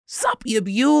Sup, you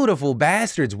beautiful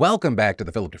bastards. Welcome back to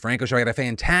the Philip DeFranco Show. I got a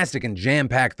fantastic and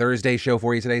jam-packed Thursday show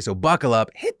for you today, so buckle up,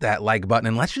 hit that like button,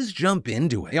 and let's just jump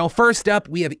into it. Y'all, first up,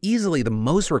 we have easily the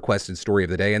most requested story of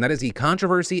the day, and that is the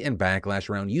controversy and backlash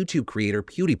around YouTube creator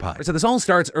PewDiePie. So this all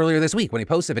starts earlier this week when he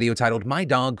posts a video titled "My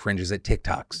Dog Cringes at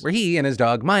TikToks," where he and his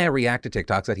dog Maya react to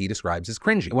TikToks that he describes as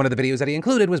cringy. And one of the videos that he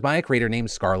included was by a creator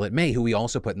named Scarlett May, who he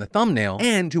also put in the thumbnail,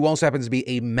 and who also happens to be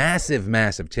a massive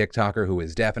TikToker who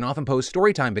is deaf and often posts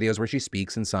storytime videos where she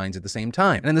speaks and signs at the same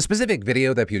time. And in the specific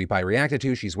video that PewDiePie reacted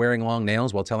to, she's wearing long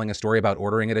nails while telling a story about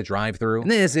ordering at a drive-thru.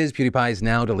 And this is PewDiePie's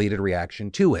now deleted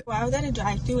reaction to it. Well, I was at a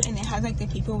drive-thru and they have like the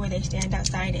people where they stand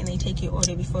outside and they take your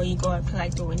order before you go up to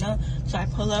like the window. So I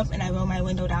pull up and I roll my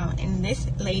window down, and this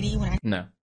lady, when I— No,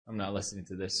 I'm not listening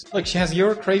to this. Look, she has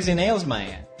your crazy nails,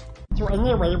 Maya. So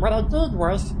anyway, what I did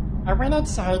was I went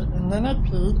outside and then I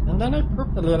peed and then I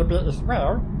pooped a little bit as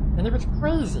well, and it was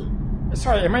crazy.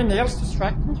 Sorry, are my nails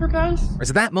distracting you guys?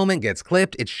 So that moment gets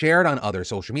clipped, it's shared on other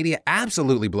social media,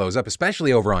 absolutely blows up,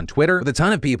 especially over on Twitter, with a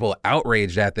ton of people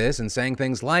outraged at this and saying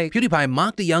things like, PewDiePie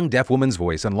mocked a young deaf woman's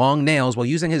voice on long nails while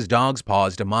using his dog's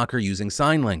paws to mock her using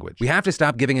sign language. We have to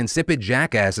stop giving insipid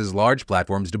jackasses large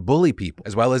platforms to bully people.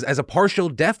 As well as a partial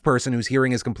deaf person whose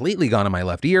hearing is completely gone in my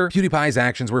left ear, PewDiePie's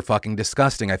actions were fucking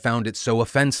disgusting. I found it so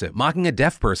offensive. Mocking a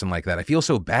deaf person like that, I feel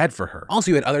so bad for her.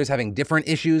 Also, you had others having different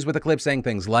issues with the clip, saying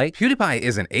things like, PewDiePie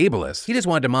isn't ableist. He just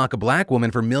wanted to mock a black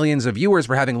woman for millions of viewers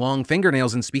for having long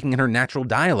fingernails and speaking in her natural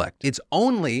dialect. It's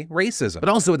only racism. But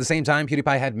also at the same time,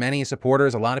 PewDiePie had many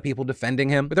supporters, a lot of people defending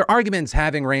him, with their arguments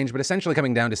having range, but essentially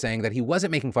coming down to saying that he wasn't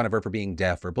making fun of her for being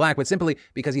deaf or black, but simply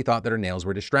because he thought that her nails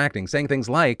were distracting, saying things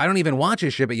like, I don't even watch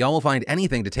his shit, but y'all will find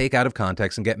anything to take out of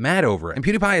context and get mad over it. And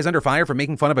PewDiePie is under fire for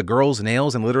making fun of a girl's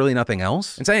nails and literally nothing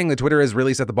else, and saying that Twitter has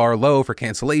really set the bar low for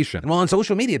cancellation. And while on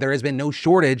social media there has been no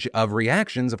shortage of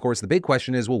reactions, of course the big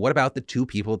question is, well, what about the two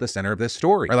people at the center of this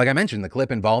story? Or like I mentioned, the clip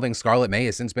involving Scarlett May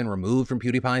has since been removed from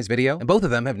PewDiePie's video, and both of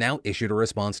them have now issued a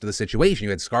response to the situation. You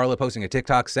had Scarlett posting a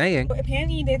TikTok saying,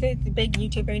 apparently there's a big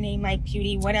YouTuber named like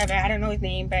Pewdie, whatever, I don't know his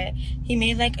name, but he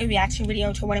made like a reaction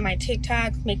video to one of my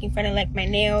TikToks, making fun of like my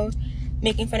nails,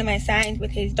 making fun of my signs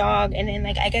with his dog, and then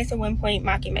like I guess at one point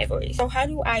mocking my voice. So how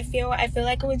do I feel? I feel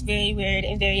like it was very weird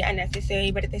and very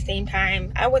unnecessary, but at the same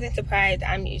time, I wasn't surprised.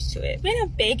 I'm used to it. It's been a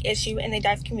big issue in the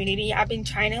deaf community. I've been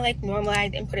trying to like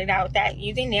normalize and put it out that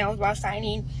using nails while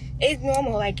signing is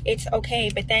normal, like it's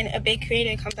okay, but then a big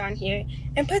creator comes on here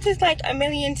and puts us like a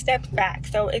million steps back,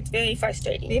 so it's very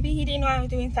frustrating. Maybe he didn't know I was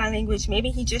doing sign language, maybe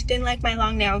he just didn't like my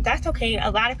long nails. That's okay, a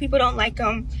lot of people don't like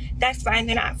them, that's fine,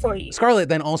 they're not for you. Scarlett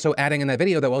then also adding in that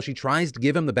video that while she tries to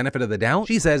give him the benefit of the doubt,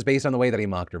 she says based on the way that he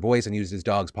mocked her voice and used his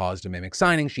dog's paws to mimic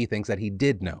signing, she thinks that he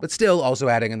did know. But still also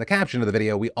adding in the caption of the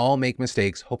video, we all make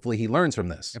mistakes, hopefully he learns from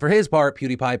this. And for his part,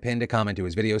 PewDiePie pinned a comment to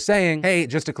his video saying, hey,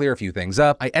 just to clear a few things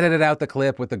up, I edited out the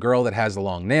clip with the girl that has the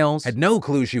long nails, had no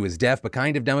clue she was deaf, but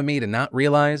kind of dumb of me to not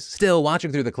realize. Still, watching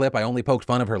through the clip, I only poked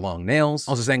fun of her long nails.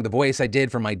 Also saying the voice I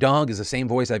did for my dog is the same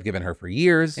voice I've given her for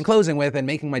years. And closing with, and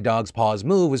making my dog's paws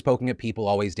move was poking at people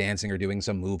always dancing or doing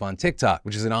some move on TikTok,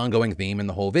 which is an ongoing theme in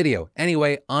the whole video.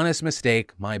 Anyway, honest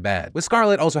mistake, my bad. With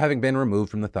Scarlett also having been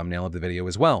removed from the thumbnail of the video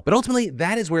as well. But ultimately,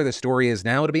 that is where the story is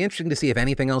now. It'll be interesting to see if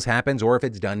anything else happens or if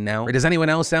it's done now. Or does anyone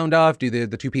else sound off? Do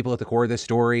the two people at the core of this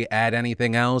story add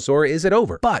anything else, or is it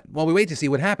over? But while we wait to see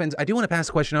what happens, I do want to pass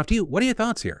the question off to you. What are your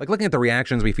thoughts here? Like looking at the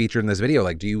reactions we featured in this video,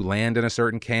 like do you land in a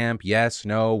certain camp? Yes,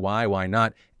 no, why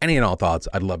not? Any and all thoughts,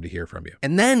 I'd love to hear from you.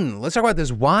 And then let's talk about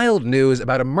this wild news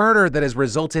about a murder that has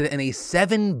resulted in a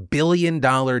 $7 billion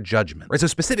judgment. Right, so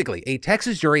specifically, a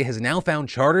Texas jury has now found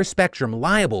Charter Spectrum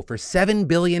liable for $7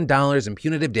 billion in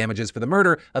punitive damages for the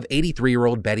murder of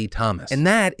 83-year-old Betty Thomas. And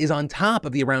that is on top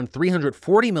of the around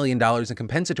 $340 million in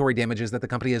compensatory damages that the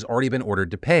company has already been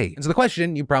ordered to pay. And so the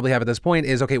question you probably have at this point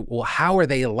is, okay, well, how are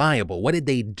they liable? What did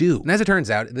they do? And as it turns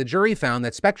out, the jury found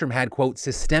that Spectrum had, quote,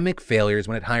 systemic failures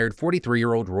when it hired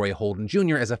 43-year-old Roy Holden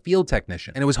Jr. as a field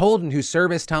technician. And it was Holden who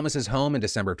serviced Thomas's home in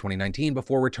December of 2019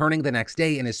 before returning the next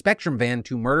day in his Spectrum van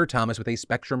to murder Thomas with a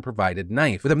Spectrum-provided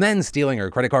knife, with him then stealing her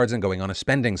credit cards and going on a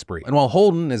spending spree. And while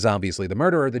Holden is obviously the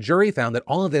murderer, the jury found that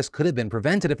all of this could have been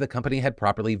prevented if the company had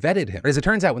properly vetted him. But as it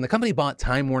turns out, when the company bought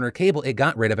Time Warner Cable, it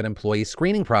got rid of an employee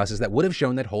screening process that would have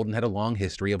shown that Holden had a long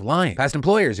history of lying. Past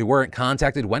employers who weren't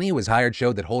contacted when he was hired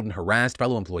showed that Holden harassed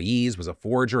fellow employees, was a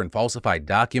forger, and falsified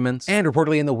documents. And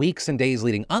reportedly in the weeks and days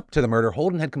leading leading up to the murder,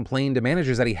 Holden had complained to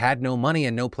managers that he had no money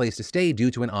and no place to stay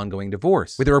due to an ongoing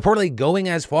divorce, with it reportedly going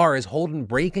as far as Holden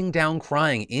breaking down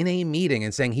crying in a meeting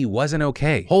and saying he wasn't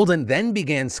okay. Holden then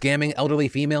began scamming elderly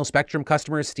female Spectrum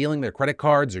customers, stealing their credit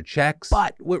cards or checks.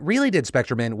 But what really did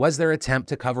Spectrum in was their attempt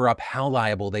to cover up how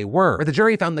liable they were, where the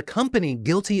jury found the company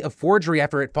guilty of forgery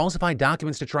after it falsified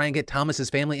documents to try and get Thomas's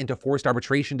family into forced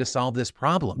arbitration to solve this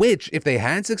problem, which, if they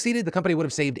had succeeded, the company would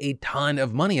have saved a ton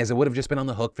of money, as it would have just been on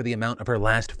the hook for the amount of her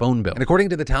last phone bill. And according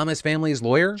to the Thomas family's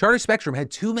lawyer, Charter Spectrum had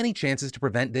too many chances to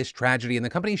prevent this tragedy, and the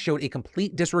company showed a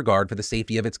complete disregard for the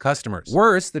safety of its customers.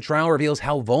 Worse, the trial reveals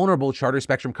how vulnerable Charter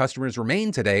Spectrum customers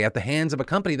remain today at the hands of a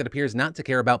company that appears not to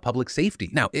care about public safety.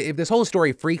 Now, if this whole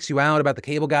story freaks you out about the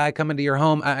cable guy coming to your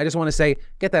home, I just want to say,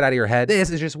 get that out of your head. This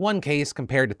is just one case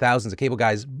compared to thousands of cable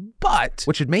guys. But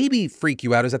what should maybe freak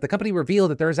you out is that the company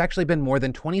revealed that there has actually been more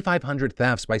than 2,500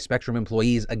 thefts by Spectrum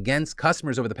employees against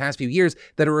customers over the past few years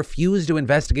that are refused to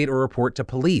investigate or report to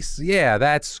police. Yeah,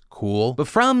 that's cool. But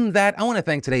from that, I want to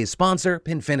thank today's sponsor,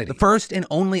 Pinfinity, the first and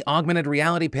only augmented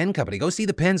reality pin company. Go see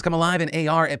the pins come alive in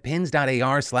AR at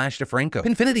pins.ar/DeFranco.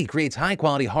 Pinfinity creates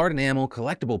high-quality, hard enamel,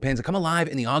 collectible pins that come alive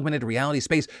in the augmented reality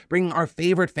space, bringing our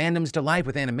favorite fandoms to life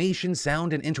with animation,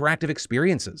 sound, and interactive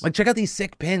experiences. Like, check out these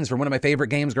sick pins from one of my favorite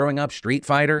games growing up, Street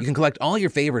Fighter. You can collect all your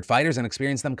favorite fighters and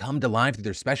experience them come to life through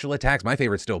their special attacks. My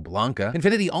favorite's still Blanca.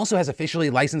 Pinfinity also has officially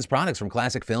licensed products from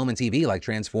classic film and TV like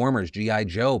Transformers, G.I.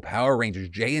 Joe, Power Rangers,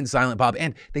 Jay and Silent Bob,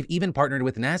 and they've even partnered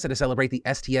with NASA to celebrate the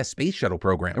STS Space Shuttle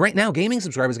program. And right now, gaming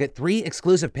subscribers get 3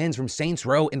 exclusive pins from Saints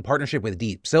Row in partnership with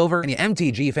Deep Silver, and the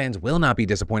MTG fans will not be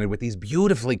disappointed with these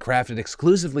beautifully crafted,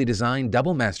 exclusively designed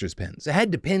Double Masters pins. So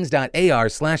head to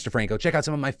pins.ar/DeFranco, check out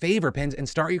some of my favorite pins, and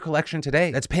start your collection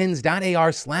today. That's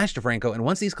pins.ar/DeFranco, and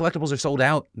once these collectibles are sold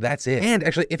out, that's it. And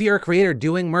actually, if you're a creator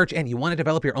doing merch and you want to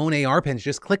develop your own AR pins,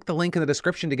 just click the link in the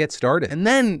description to get started. And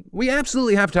then we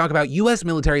absolutely have to talk about US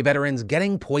military veterans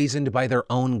getting poisoned by their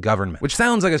own government, which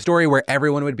sounds like a story where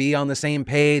everyone would be on the same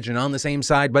page and on the same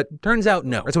side, but turns out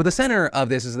no. So at the center of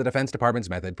this is the Defense Department's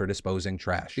method for disposing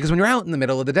trash. Because when you're out in the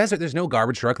middle of the desert, there's no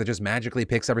garbage truck that just magically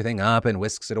picks everything up and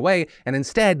whisks it away, and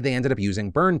instead they ended up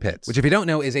using burn pits, which, if you don't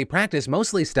know, is a practice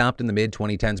mostly stopped in the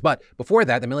mid-2010s. But before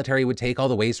that, the military would take all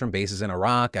the waste from bases in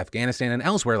Iraq, Afghanistan, and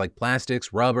elsewhere, like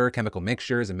plastics, rubber, chemical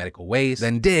mixtures, and medical waste,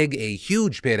 then dig a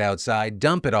huge pit outside,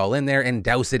 dump it all in there, and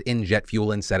douse it in jet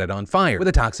fuel and set it on fire, with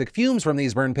the toxic fumes from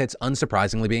these burn pits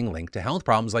unsurprisingly being linked to health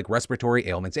problems like respiratory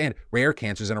ailments and rare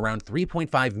cancers in around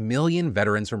 3.5 million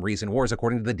veterans from recent wars,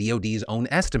 according to the DoD's own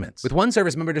estimates, with one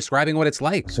service member describing what it's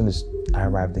like. As soon as I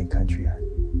arrived in country,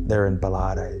 there in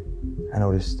Balad, I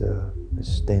noticed the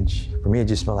stench. For me, it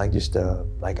just smelled like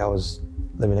like I was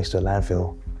living next to a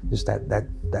landfill. Just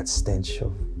that stench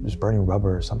of just burning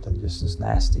rubber or something, just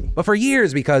nasty. But for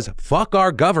years, because fuck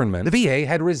our government, the VA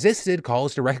had resisted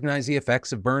calls to recognize the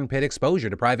effects of burn pit exposure,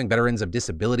 depriving veterans of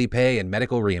disability pay and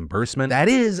medical reimbursement. That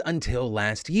is until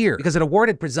last year, because it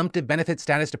awarded presumptive benefit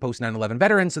status to post-9/11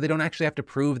 veterans so they don't actually have to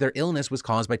prove their illness was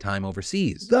caused by time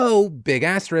overseas. Though, big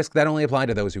asterisk, that only applied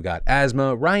to those who got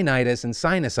asthma, rhinitis, and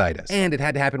sinusitis. And it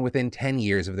had to happen within 10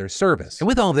 years of their service. And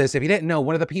with all this, if you didn't know,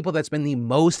 one of the people that's been the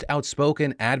most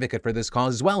outspoken advocate for this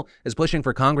cause, as well as pushing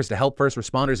for Congress to help first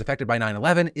responders affected by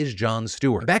 9/11, is Jon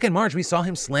Stewart. Back in March, we saw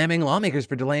him slamming lawmakers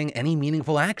for delaying any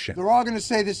meaningful action. They're all going to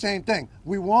say the same thing.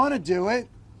 We want to do it.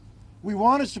 We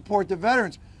want to support the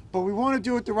veterans, but we want to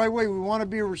do it the right way. We want to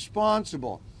be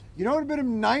responsible. You know what would have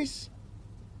been nice?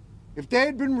 If they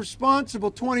had been responsible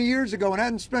 20 years ago and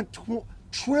hadn't spent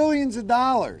trillions of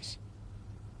dollars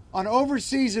on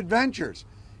overseas adventures,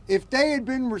 if they had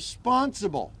been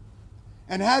responsible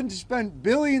and hadn't spent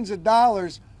billions of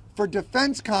dollars for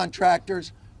defense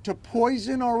contractors to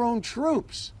poison our own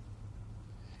troops,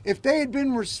 if they had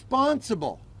been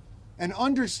responsible and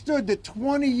understood that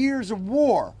 20 years of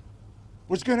war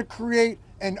was going to create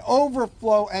an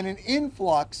overflow and an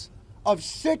influx of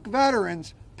sick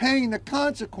veterans paying the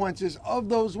consequences of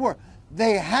those wars,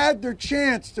 they had their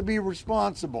chance to be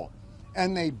responsible.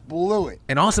 And they blew it.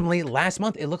 And awesomely, last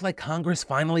month, it looked like Congress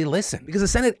finally listened, because the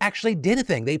Senate actually did a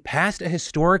thing. They passed a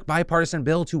historic bipartisan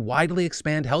bill to widely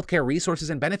expand healthcare resources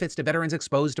and benefits to veterans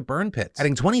exposed to burn pits,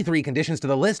 adding 23 conditions to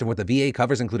the list of what the VA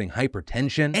covers, including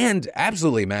hypertension, and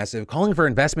absolutely massive, calling for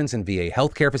investments in VA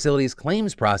healthcare facilities,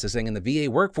 claims processing, and the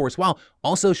VA workforce, while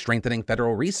also strengthening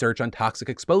federal research on toxic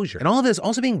exposure. And all of this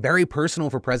also being very personal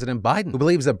for President Biden, who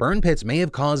believes that burn pits may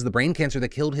have caused the brain cancer that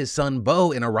killed his son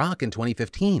Beau in Iraq in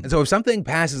 2015. And so if something something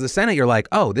passes the Senate, you're like,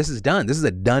 oh, this is done. This is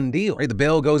a done deal. Right? The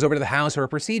bill goes over to the House for a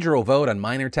procedural vote on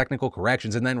minor technical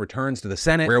corrections and then returns to the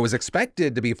Senate, where it was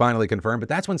expected to be finally confirmed. But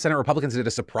that's when Senate Republicans did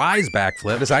a surprise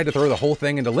backflip, decided to throw the whole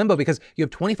thing into limbo because you have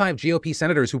 25 GOP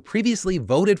senators who previously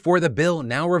voted for the bill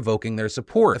now revoking their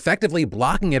support, effectively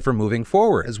blocking it from moving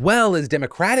forward, as well as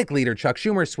Democratic leader Chuck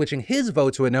Schumer switching his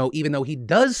vote to a no, even though he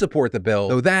does support the bill,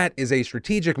 though that is a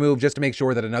strategic move just to make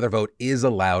sure that another vote is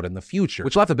allowed in the future,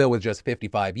 which left the bill with just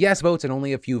 55 yes votes and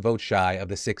only a few votes shy of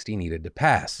the 60 needed to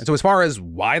pass. And so as far as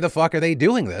why the fuck are they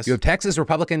doing this, you have Texas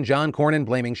Republican John Cornyn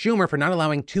blaming Schumer for not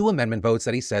allowing 2 amendment votes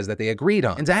that he says that they agreed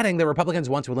on, and adding that Republicans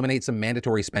want to eliminate some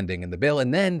mandatory spending in the bill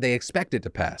and then they expect it to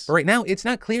pass. But right now, it's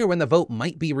not clear when the vote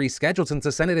might be rescheduled since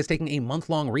the Senate is taking a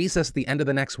month-long recess at the end of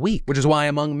the next week, which is why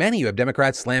among many you have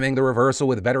Democrats slamming the reversal,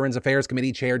 with Veterans Affairs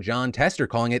Committee Chair John Tester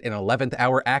calling it an 11th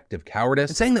hour act of cowardice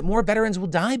and saying that more veterans will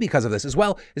die because of this, as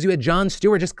well as you had Jon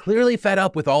Stewart just clearly fed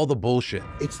up with all the bullshit.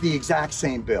 It's the exact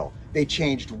same bill. They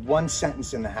changed one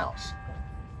sentence in the House.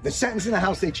 The sentence in the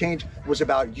House they changed was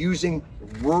about using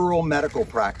rural medical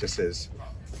practices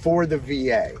for the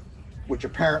VA, which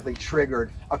apparently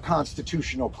triggered a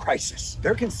constitutional crisis.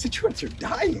 Their constituents are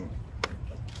dying.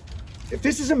 If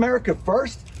this is America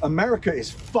first, America is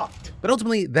fucked. But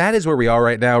ultimately, that is where we are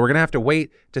right now. We're gonna have to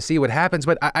wait to see what happens,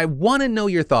 but I wanna know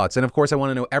your thoughts. And of course, I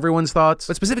wanna know everyone's thoughts,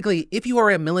 but specifically, if you are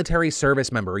a military service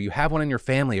member or you have one in your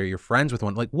family or you're friends with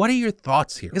one, like, what are your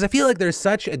thoughts here? Because I feel like there's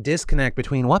such a disconnect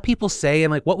between what people say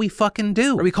and like what we fucking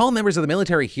do. Or we call members of the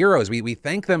military heroes. We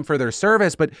thank them for their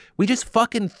service, but we just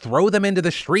fucking throw them into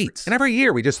the streets. And every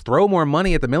year we just throw more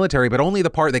money at the military, but only the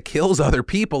part that kills other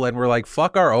people. And we're like,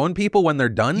 fuck our own people when they're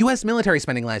done. US military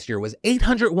spending last year was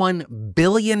 $801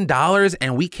 billion,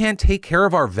 and we can't take care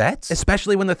of our vets,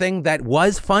 especially when the thing that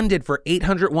was funded for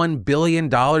 $801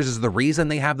 billion is the reason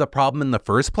they have the problem in the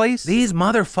first place. These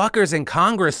motherfuckers in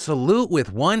Congress salute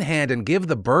with one hand and give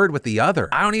the bird with the other.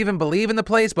 I don't even believe in the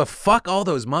place, but fuck all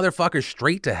those motherfuckers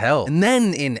straight to hell. And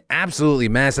then in absolutely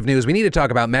massive news, we need to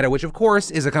talk about Meta, which of course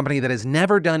is a company that has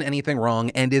never done anything wrong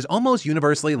and is almost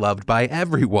universally loved by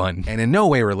everyone. And in no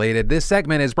way related, this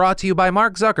segment is brought to you by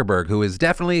Mark Zuckerberg, who is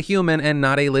definitely a human and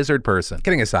not a lizard person.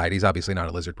 Kidding aside, he's obviously not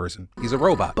a lizard person. He's a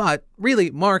robot. But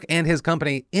really, Mark and his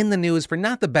company in the news for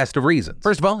not the best of reasons.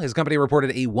 First of all, his company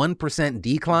reported a 1%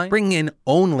 decline, bringing in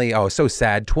only, oh, so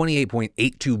sad,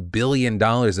 $28.82 billion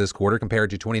this quarter compared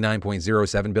to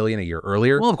 $29.07 billion a year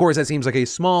earlier. Well, of course, that seems like a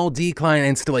small decline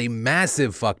and still a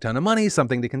massive fuck ton of money,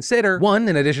 something to consider. One,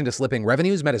 in addition to slipping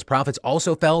revenues, Meta's profits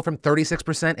also fell from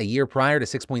 36% a year prior to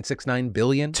 $6.69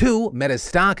 billion. Two, Meta's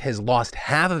stock has lost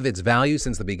half of its value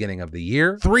since the beginning of the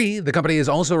year. Three, the company is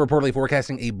also reportedly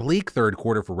forecasting a bleak third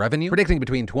quarter for revenue, predicting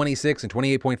between $26 and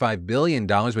 $28.5 billion,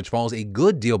 which falls a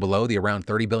good deal below the around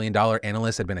 $30 billion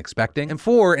analysts had been expecting. And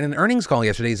four, in an earnings call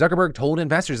yesterday, Zuckerberg told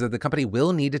investors that the company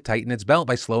will need to tighten its belt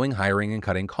by slowing hiring and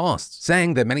cutting costs,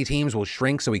 saying that many teams will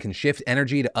shrink so he can shift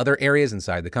energy to other areas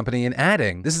inside the company, and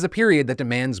adding, "This is a period that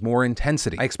demands more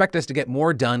intensity. I expect us to get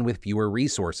more done with fewer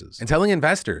resources." And telling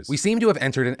investors, "We seem to have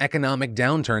entered an economic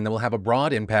downturn that will have a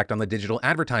broad impact on the digital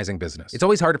advertising business. It's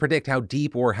always hard to predict how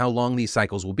deep or how long these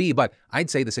cycles will be, but I'd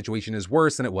say the situation is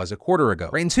worse than it was a quarter ago."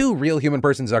 Right, and to real human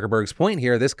person Zuckerberg's point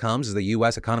here, this comes as the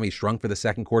US economy shrunk for the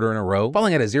second quarter in a row,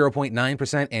 falling at a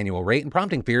 0.9% annual rate and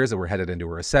prompting fears that we're headed into a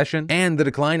recession. And the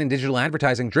decline in digital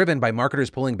advertising driven by marketers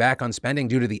pulling back on spending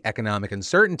due to the economic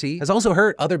uncertainty has also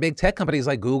hurt other big tech companies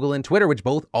like Google and Twitter, which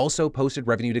both also posted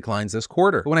revenue declines this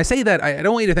quarter. But when I say that, I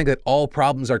don't want you to think that all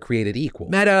problems are created equal.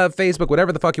 Meta, Facebook,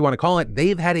 whatever the fuck you want to call it,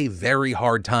 they've had a very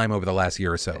hard time over the last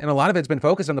year or so. And a lot of it's been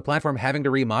focused on the platform having to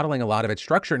remodeling a lot of its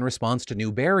structure in response to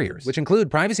new barriers, which include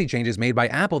privacy changes made by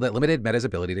Apple that limited Meta's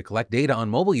ability to collect data on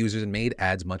mobile users and made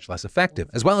ads much less effective,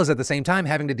 as well as at the same time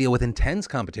having to deal with intense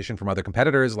competition from other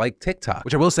competitors like TikTok,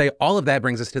 which I will say all of that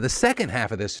brings us to the second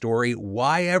half of this story,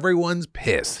 why everyone's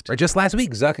pissed. Right, just last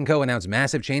week, Zuck & Co. announced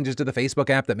massive changes to the Facebook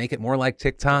app that make it more like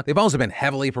TikTok. They've also been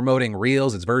heavily promoting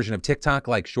Reels, its version of TikTok,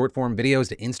 like short-form videos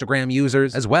to Instagram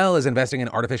users, as well as investing in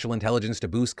artificial intelligence to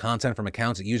boost content from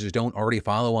accounts that users don't already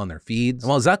follow on their feeds. And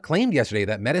while Zuck claimed yesterday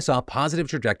that Meta saw positive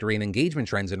trajectory and engagement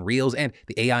trends in Reels and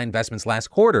the AI investments last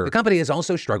quarter, the company has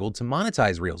also struggled to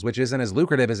monetize Reels, which isn't as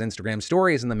lucrative as Instagram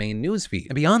stories in the main newsfeed.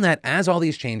 And beyond that, as all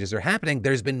these changes are happening,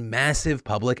 there's been massive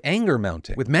public anger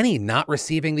mounting, with many not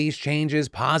receiving these changes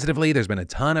positively. There's been a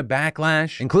ton of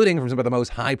backlash, including from some of the most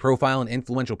high-profile and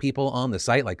influential people on the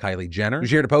site, like Kylie Jenner, who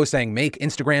shared a post saying, "Make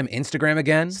Instagram Instagram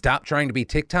again. Stop trying to be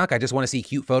TikTok. I just want to see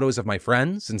cute photos of my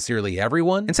friends. Sincerely, literally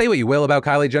everyone. And say what you will about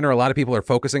Kylie Jenner, a lot of people are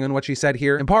focusing on what she said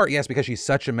here. In part, yes, because she's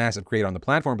such a massive creator on the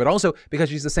platform, but also because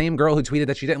she's the same girl who tweeted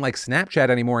that she didn't like Snapchat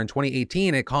anymore in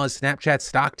 2018. It caused Snapchat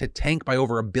stock to tank by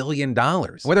over $1 billion.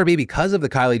 Whether it be because of the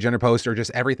Kylie Jenner post or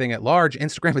just everything at large,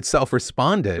 Instagram itself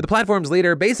responded, with the platform's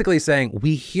leader basically saying,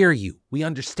 "We hear you, we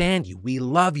understand you, we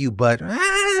love you, but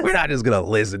we're not just gonna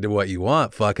listen to what you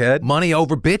want, fuckhead. Money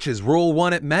over bitches, rule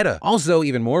one at Meta." Also,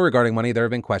 even more regarding money, there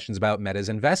have been questions about Meta's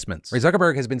investments. Ray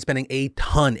Zuckerberg has been spending a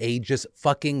just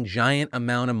fucking giant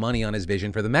amount of money on his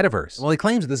vision for the metaverse. While he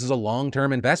claims this is a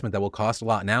long-term investment that will cost a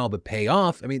lot now but pay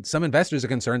off, I mean, some investors are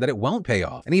concerned that it won't pay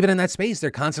off. And even in that space,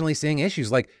 they're constantly seeing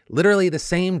issues. Like, literally the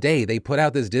same day they put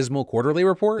out this dismal quarterly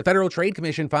report, the Federal Trade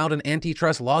Commission filed an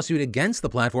antitrust lawsuit against the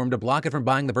platform to block it from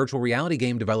buying the virtual reality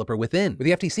game developer Within, with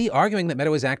the FTC arguing that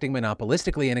Meta was acting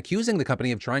monopolistically and accusing the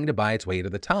company of trying to buy its way to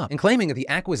the top, and claiming that the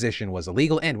acquisition was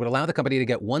illegal and would allow the company to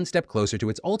get one step closer to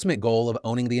its ultimate goal of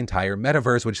owning the entire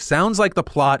metaverse, which sounds like the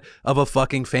plot of a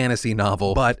fucking fantasy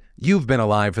novel, but you've been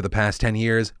alive for the past 10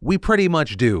 years. We pretty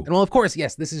much do. And while of course,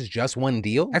 yes, this is just one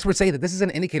deal, experts say that this is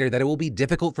an indicator that it will be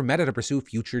difficult for Meta to pursue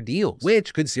future deals,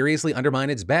 which could seriously undermine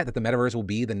its bet that the metaverse will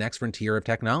be the next frontier of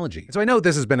technology. So I know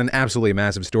this has been an absolutely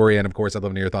massive story, and of course I'd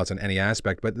love to hear your thoughts on any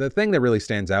aspect, but the thing that really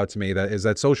stands out to me is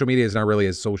that social media is not really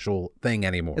a social thing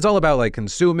anymore. It's all about like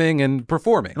consuming and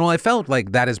performing. And while I felt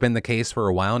like that has been the case for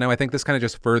a while now, I think this kind of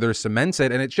just further cements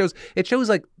it, and it shows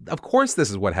like, of course this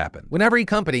is what happened. When every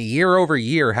company year over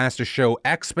year has to show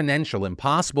exponential,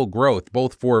 impossible growth,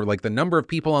 both for like the number of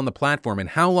people on the platform and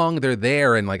how long they're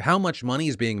there and like how much money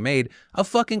is being made, of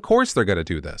fucking course they're gonna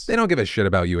do this. They don't give a shit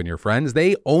about you and your friends.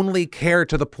 They only care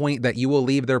to the point that you will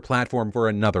leave their platform for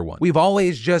another one. We've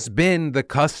always just been the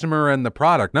customer and the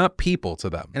product, not people to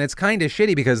them. And it's kind of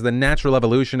shitty because the natural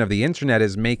evolution of the internet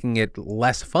is making it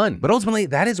less fun. But ultimately,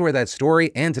 that is where that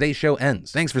story and today's show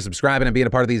ends. Thanks for subscribing and being a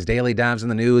part of these daily dives in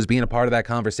the news, being a part of that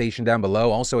conversation down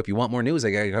below. Also, if you want more news,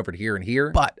 I got you covered here and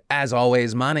here. But as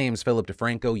always, my name's Philip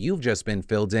DeFranco. You've just been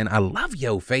filled in. I love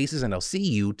yo faces, and I'll see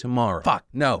you tomorrow. Fuck,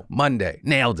 no, Monday.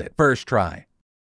 Nailed it. First try.